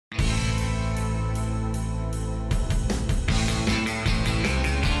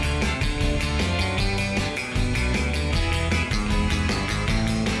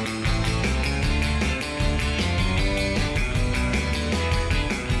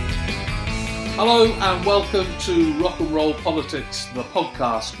Hello and welcome to Rock and Roll Politics, the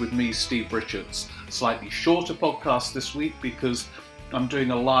podcast with me, Steve Richards. Slightly shorter podcast this week because I'm doing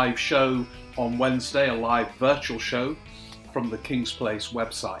a live show on Wednesday, a live virtual show from the King's Place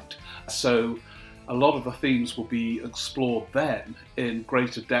website. So a lot of the themes will be explored then in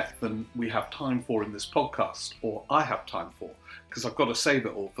greater depth than we have time for in this podcast, or I have time for, because I've got to save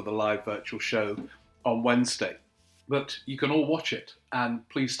it all for the live virtual show on Wednesday. But you can all watch it, and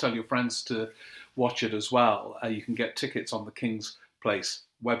please tell your friends to watch it as well. You can get tickets on the King's Place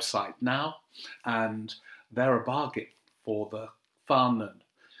website now, and they're a bargain for the fun and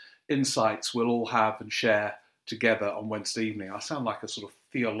insights we'll all have and share together on Wednesday evening. I sound like a sort of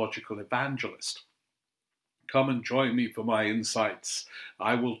theological evangelist. Come and join me for my insights.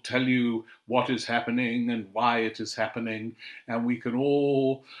 I will tell you what is happening and why it is happening, and we can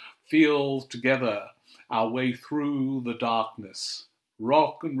all feel together our way through the darkness.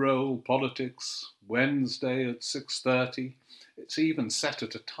 Rock and Roll Politics, Wednesday at 6:30. It's even set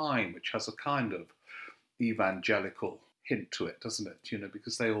at a time which has a kind of evangelical hint to it, doesn't it? You know,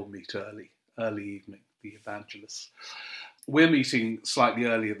 because they all meet early evening, the evangelists. We're meeting slightly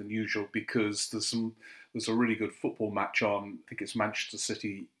earlier than usual because there's a really good football match on. I think it's Manchester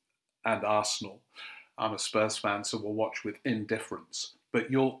City and Arsenal. I'm a Spurs fan, so we'll watch with indifference. But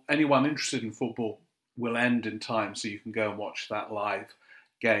anyone interested in football will end in time, so you can go and watch that live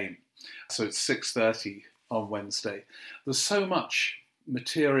game. So it's 6:30 on Wednesday. There's so much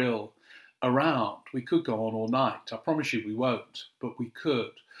material around. We could go on all night. I promise you we won't, but we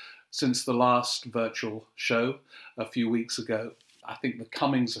could. Since the last virtual show a few weeks ago, I think the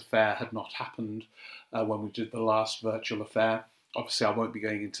Cummings affair had not happened when we did the last virtual affair. Obviously, I won't be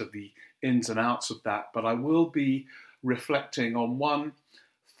going into the ins and outs of that, but I will be reflecting on one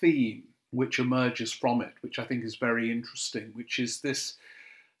theme which emerges from it, which I think is very interesting, which is this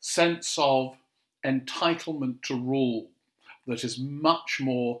sense of entitlement to rule that is much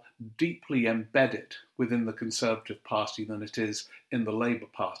more deeply embedded within the Conservative Party than it is in the Labour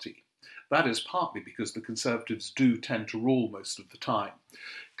Party. That is partly because the Conservatives do tend to rule most of the time,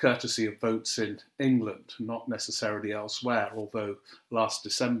 courtesy of votes in England, not necessarily elsewhere, although last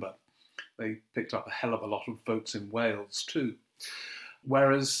December they picked up a hell of a lot of votes in Wales too.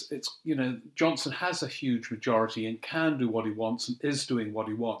 Whereas Johnson has a huge majority and can do what he wants and is doing what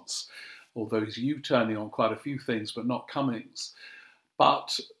he wants, although he's U-turning on quite a few things, but not Cummings.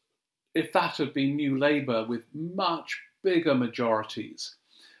 But if that had been New Labour with much bigger majorities,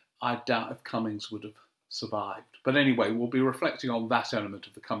 I doubt if Cummings would have survived. But anyway, we'll be reflecting on that element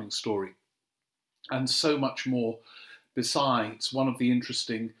of the Cummings story and so much more besides. One of the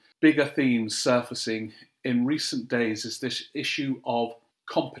interesting bigger themes surfacing in recent days is this issue of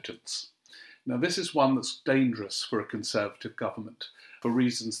competence. Now, this is one that's dangerous for a Conservative government for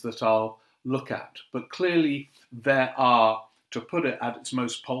reasons that I'll look at. But clearly there are, to put it at its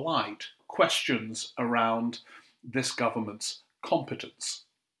most polite, questions around this government's competence.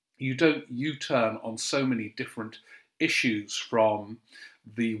 You don't U-turn on so many different issues, from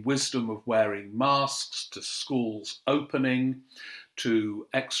the wisdom of wearing masks to schools opening to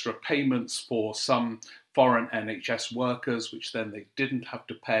extra payments for some foreign NHS workers, which then they didn't have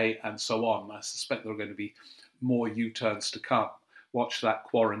to pay, and so on. I suspect there are going to be more U-turns to come. Watch that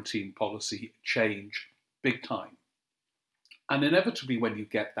quarantine policy change big time. And inevitably when you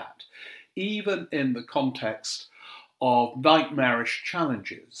get that, even in the context of nightmarish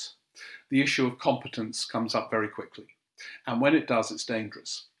challenges, the issue of competence comes up very quickly. And when it does, it's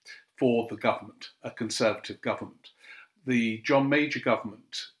dangerous for the government, a Conservative government. The John Major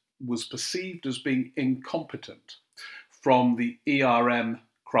government was perceived as being incompetent from the ERM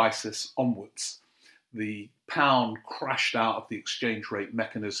crisis onwards. The pound crashed out of the exchange rate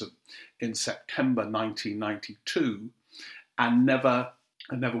mechanism in September 1992 and never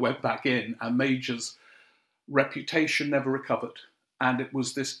went back in, and Major's reputation never recovered. And it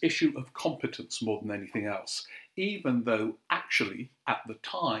was this issue of competence more than anything else, even though actually at the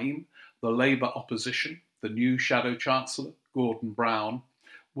time the Labour opposition, the new Shadow Chancellor, Gordon Brown,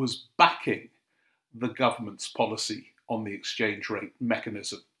 was backing the government's policy on the exchange rate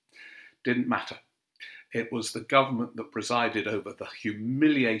mechanism. Didn't matter. It was the government that presided over the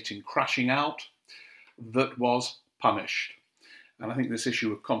humiliating crashing out that was punished. And I think this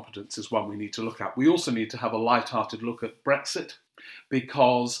issue of competence is one we need to look at. We also need to have a light-hearted look at Brexit,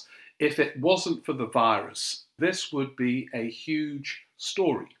 because if it wasn't for the virus, this would be a huge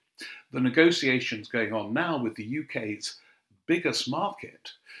story. The negotiations going on now with the UK's biggest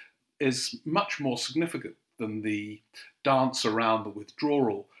market is much more significant than the dance around the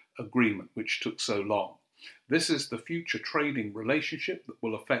withdrawal agreement, which took so long. This is the future trading relationship that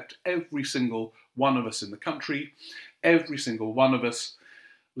will affect every single one of us in the country, every single one of us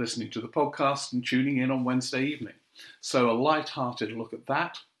listening to the podcast and tuning in on Wednesday evening. So a light-hearted look at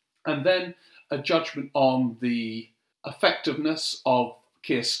that, and then a judgment on the effectiveness of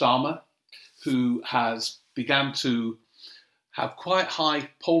Keir Starmer, who has begun to have quite high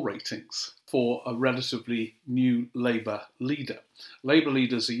poll ratings for a relatively new Labour leader. Labour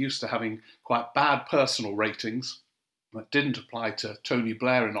leaders are used to having quite bad personal ratings. That didn't apply to Tony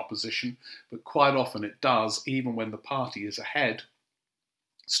Blair in opposition, but quite often it does, even when the party is ahead.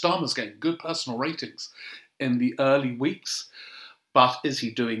 Starmer's getting good personal ratings in the early weeks, but is he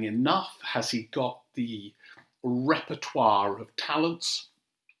doing enough? Has he got the repertoire of talents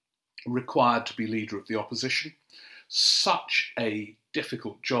required to be leader of the opposition? Such a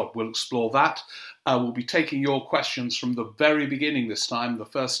difficult job. We'll explore that. We'll be taking your questions from the very beginning this time. The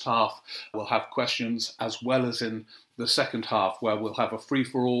first half we'll have questions, as well as in the second half, where we'll have a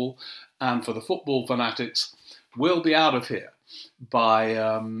free-for-all. And for the football fanatics, we'll be out of here by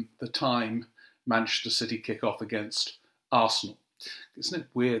the time Manchester City kick off against Arsenal. Isn't it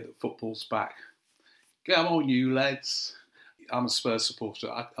weird that football's back? Come on, you lads. I'm a Spurs supporter.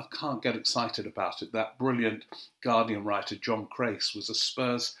 I can't get excited about it. That brilliant Guardian writer, John Crace, was a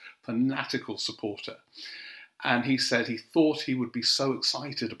Spurs fanatical supporter. And he said he thought he would be so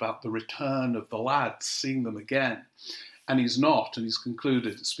excited about the return of the lads, seeing them again. And he's not, and he's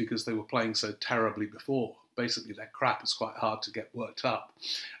concluded it's because they were playing so terribly before. Basically, they're crap. It's quite hard to get worked up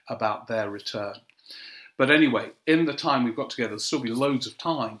about their return. But anyway, in the time we've got together, there'll still be loads of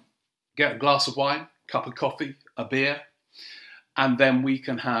time. Get a glass of wine, cup of coffee, a beer, and then we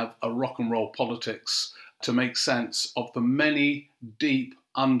can have a rock and roll politics to make sense of the many deep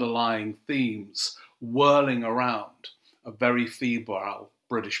underlying themes whirling around a very febrile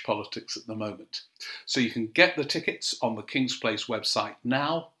British politics at the moment. So you can get the tickets on the King's Place website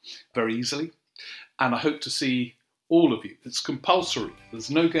now, very easily, and I hope to see all of you. It's compulsory.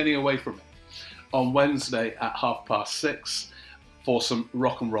 There's no getting away from it. On Wednesday at 6:30 for some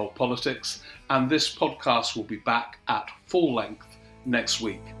rock and roll politics. And this podcast will be back at full length next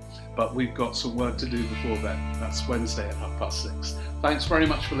week. But we've got some work to do before then. That's Wednesday at 6:30. Thanks very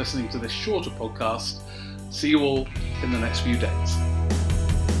much for listening to this shorter podcast. See you all in the next few days.